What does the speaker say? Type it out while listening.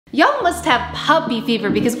Y'all must have puppy fever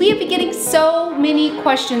because we have been getting so many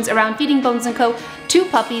questions around feeding Bones & Co. to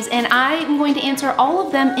puppies, and I am going to answer all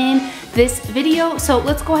of them in this video. So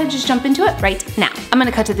let's go ahead and just jump into it right now. I'm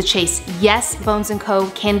gonna cut to the chase. Yes, Bones & Co.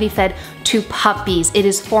 can be fed to puppies. It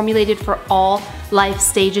is formulated for all life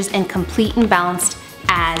stages and complete and balanced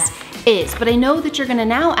as is. But I know that you're gonna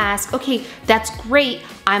now ask, okay, that's great,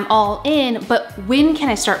 I'm all in, but when can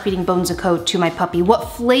I start feeding Bones & Co. to my puppy?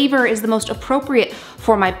 What flavor is the most appropriate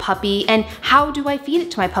for my puppy, and how do I feed it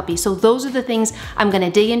to my puppy? So those are the things I'm gonna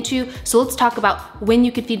dig into. So let's talk about when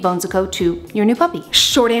you could feed Bones & Co. to your new puppy.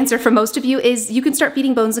 Short answer for most of you is you can start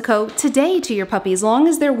feeding Bones & Co. today to your puppy. As long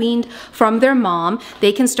as they're weaned from their mom,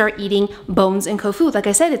 they can start eating Bones & Co. food. Like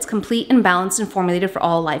I said, it's complete and balanced and formulated for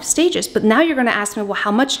all life stages. But now you're gonna ask me, well,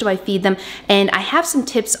 how much do I feed them? And I have some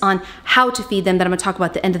tips on how to feed them that I'm gonna talk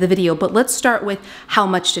about at the end of the video, but let's start with how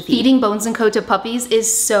much to feed. Feeding Bones & Co. to puppies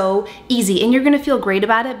is so easy, and you're gonna feel great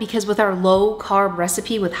about it because with our low carb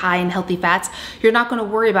recipe with high and healthy fats, you're not gonna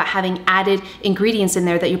worry about having added ingredients in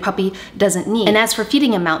there that your puppy doesn't need. And as for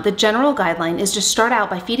feeding amount, the general guideline is to start out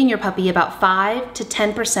by feeding your puppy about 5 to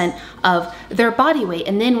 10% of their body weight.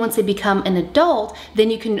 And then once they become an adult,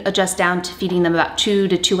 then you can adjust down to feeding them about 2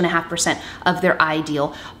 to 2.5% of their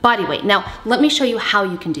ideal body weight. Now, let me show you how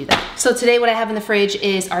you can do that. So today what I have in the fridge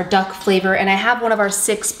is our duck flavor, and I have one of our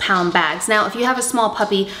 6-pound bags. Now, if you have a small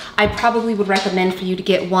puppy, I probably would recommend for you to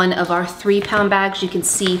get one of our 3-pound bags. You can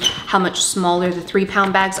see how much smaller the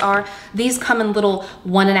 3-pound bags are. These come in little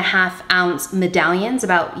 1.5 ounce medallions,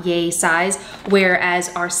 about yay size, whereas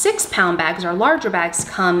our 6-pound bags, our larger bags,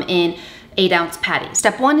 come in 8-ounce patties.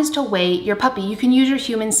 Step 1 is to weigh your puppy. You can use your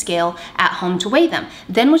human scale at home to weigh them.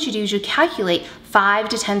 Then what you do is you calculate 5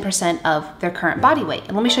 to 10% of their current body weight.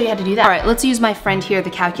 And let me show you how to do that. All right, let's use my friend here, the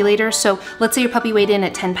calculator. So let's say your puppy weighed in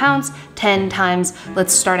at 10 pounds, 10 times,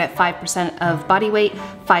 let's start at 5% of body weight,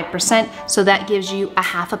 5%. So that gives you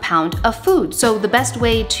 1/2 pound of food. So the best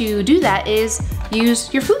way to do that is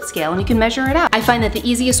use your food scale, and you can measure it out. I find that the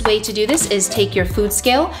easiest way to do this is take your food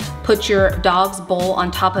scale, put your dog's bowl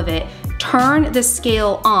on top of it, turn the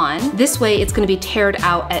scale on. This way it's gonna be tared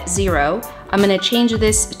out at 0. I'm gonna change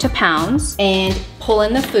this to pounds and pull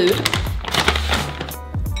in the food.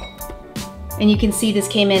 And you can see this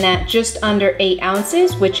came in at just under 8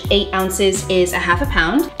 ounces, which 8 ounces is 1/2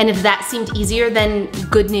 pound. And if that seemed easier, then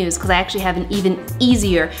good news, because I actually have an even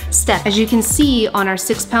easier step. As you can see on our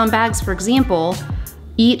 6-pound bags, for example,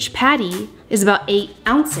 each patty is about 8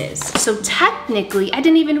 ounces. So technically, I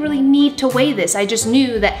didn't even really need to weigh this. I just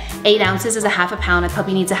knew that 8 ounces is 1/2 pound. A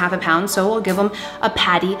puppy needs 1/2 pound, so I'll give them a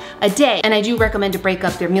patty a day. And I do recommend to break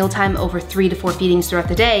up their mealtime over 3 to 4 feedings throughout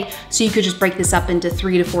the day. So you could just break this up into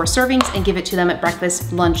 3 to 4 servings and give it to them at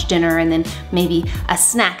breakfast, lunch, dinner, and then maybe a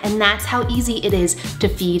snack. And that's how easy it is to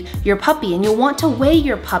feed your puppy. And you'll want to weigh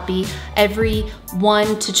your puppy every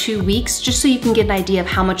 1 to 2 weeks, just so you can get an idea of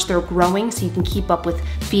how much they're growing, so you can keep up with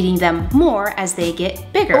feeding them more as they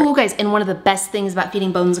get bigger. Oh guys, and one of the best things about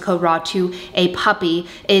feeding Bones & Co. raw to a puppy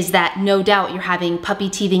is that no doubt you're having puppy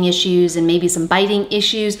teething issues and maybe some biting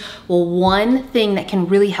issues. Well, one thing that can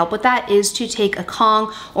really help with that is to take a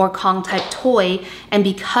Kong or Kong type toy, and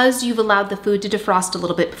because you've allowed the food to defrost a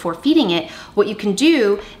little bit before feeding it, what you can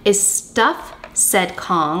do is stuff said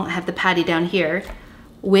Kong, I have the patty down here,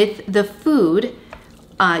 with the food.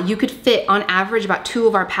 You could fit on average about 2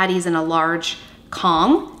 of our patties in a large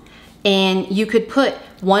Kong, and you could put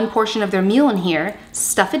 1 portion of their meal in here,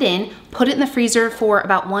 stuff it in, put it in the freezer for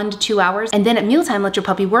about 1 to 2 hours, and then at mealtime let your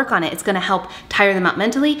puppy work on it. It's gonna help tire them out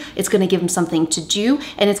mentally, it's gonna give them something to do,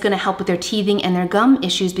 and it's gonna help with their teething and their gum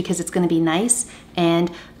issues because it's gonna be nice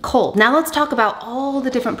and cold. Now let's talk about all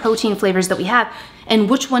the different protein flavors that we have and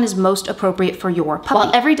which one is most appropriate for your puppy.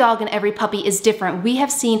 While every dog and every puppy is different, we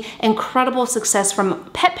have seen incredible success from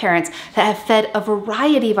pet parents that have fed a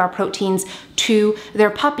variety of our proteins to their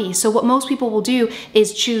puppy. So what most people will do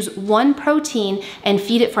is choose one protein and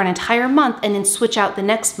feed it for an entire month and then switch out the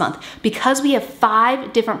next month. Because we have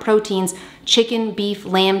 5 different proteins, chicken, beef,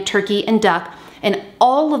 lamb, turkey, and duck, and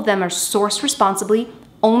all of them are sourced responsibly,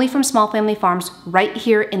 only from small family farms right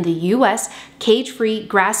here in the US, cage-free,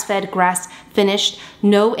 grass-fed, grass-finished,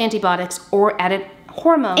 no antibiotics or added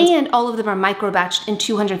hormones, and all of them are micro-batched in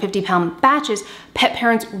 250-pound batches. Pet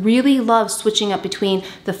parents really love switching up between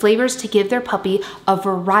the flavors to give their puppy a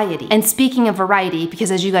variety. And speaking of variety,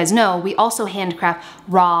 because as you guys know, we also handcraft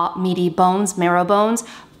raw, meaty bones, marrow bones,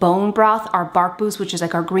 bone broth, our bark boost, which is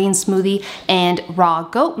like our green smoothie, and raw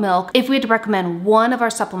goat milk. If we had to recommend one of our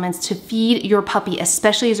supplements to feed your puppy,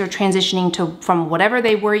 especially as they're transitioning from whatever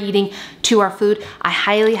they were eating to our food, I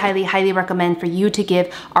highly, highly, highly recommend for you to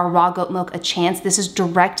give our raw goat milk a chance. This is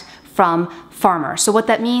direct from farmer. So what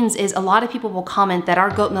that means is a lot of people will comment that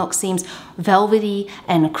our goat milk seems velvety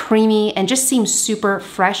and creamy and just seems super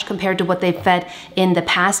fresh compared to what they've fed in the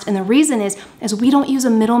past. And the reason is we don't use a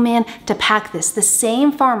middleman to pack this. The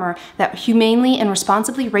same farmer that humanely and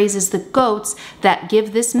responsibly raises the goats that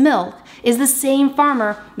give this milk is the same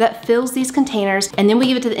farmer that fills these containers, and then we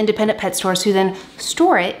give it to the independent pet stores who then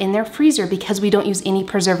store it in their freezer because we don't use any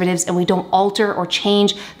preservatives and we don't alter or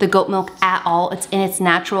change the goat milk at all. It's in its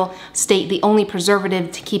natural state. The only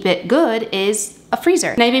preservative to keep it good is a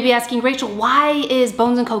freezer. Now you may be asking, Rachel, why is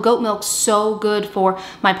Bones & Co. goat milk so good for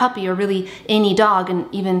my puppy or really any dog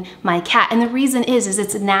and even my cat? And the reason is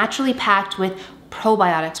it's naturally packed with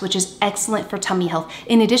probiotics, which is excellent for tummy health.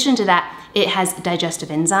 In addition to that, it has digestive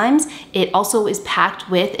enzymes. It also is packed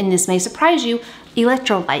with, and this may surprise you,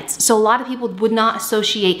 electrolytes. So a lot of people would not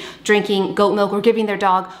associate drinking goat milk or giving their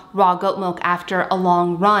dog raw goat milk after a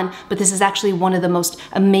long run, but this is actually one of the most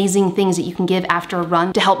amazing things that you can give after a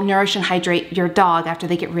run to help nourish and hydrate your dog after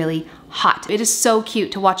they get really hot. It is so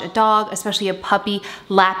cute to watch a dog, especially a puppy,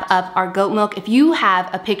 lap up our goat milk. If you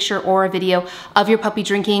have a picture or a video of your puppy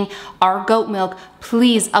drinking our goat milk,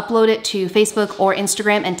 please upload it to Facebook or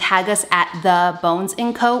Instagram and tag us at The Bones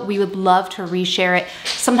 & Co. We would love to reshare it.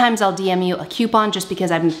 Sometimes I'll DM you a coupon just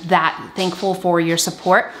because I'm that thankful for your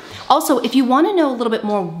support. Also, if you want to know a little bit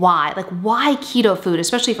more why keto food,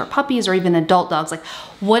 especially for puppies or even adult dogs, like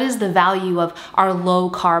what is the value of our low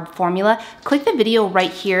carb formula, click the video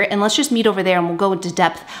right here and let's just meet over there and we'll go into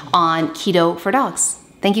depth on keto for dogs.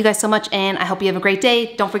 Thank you guys so much and I hope you have a great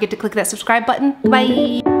day. Don't forget to click that subscribe button.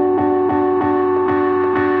 Bye.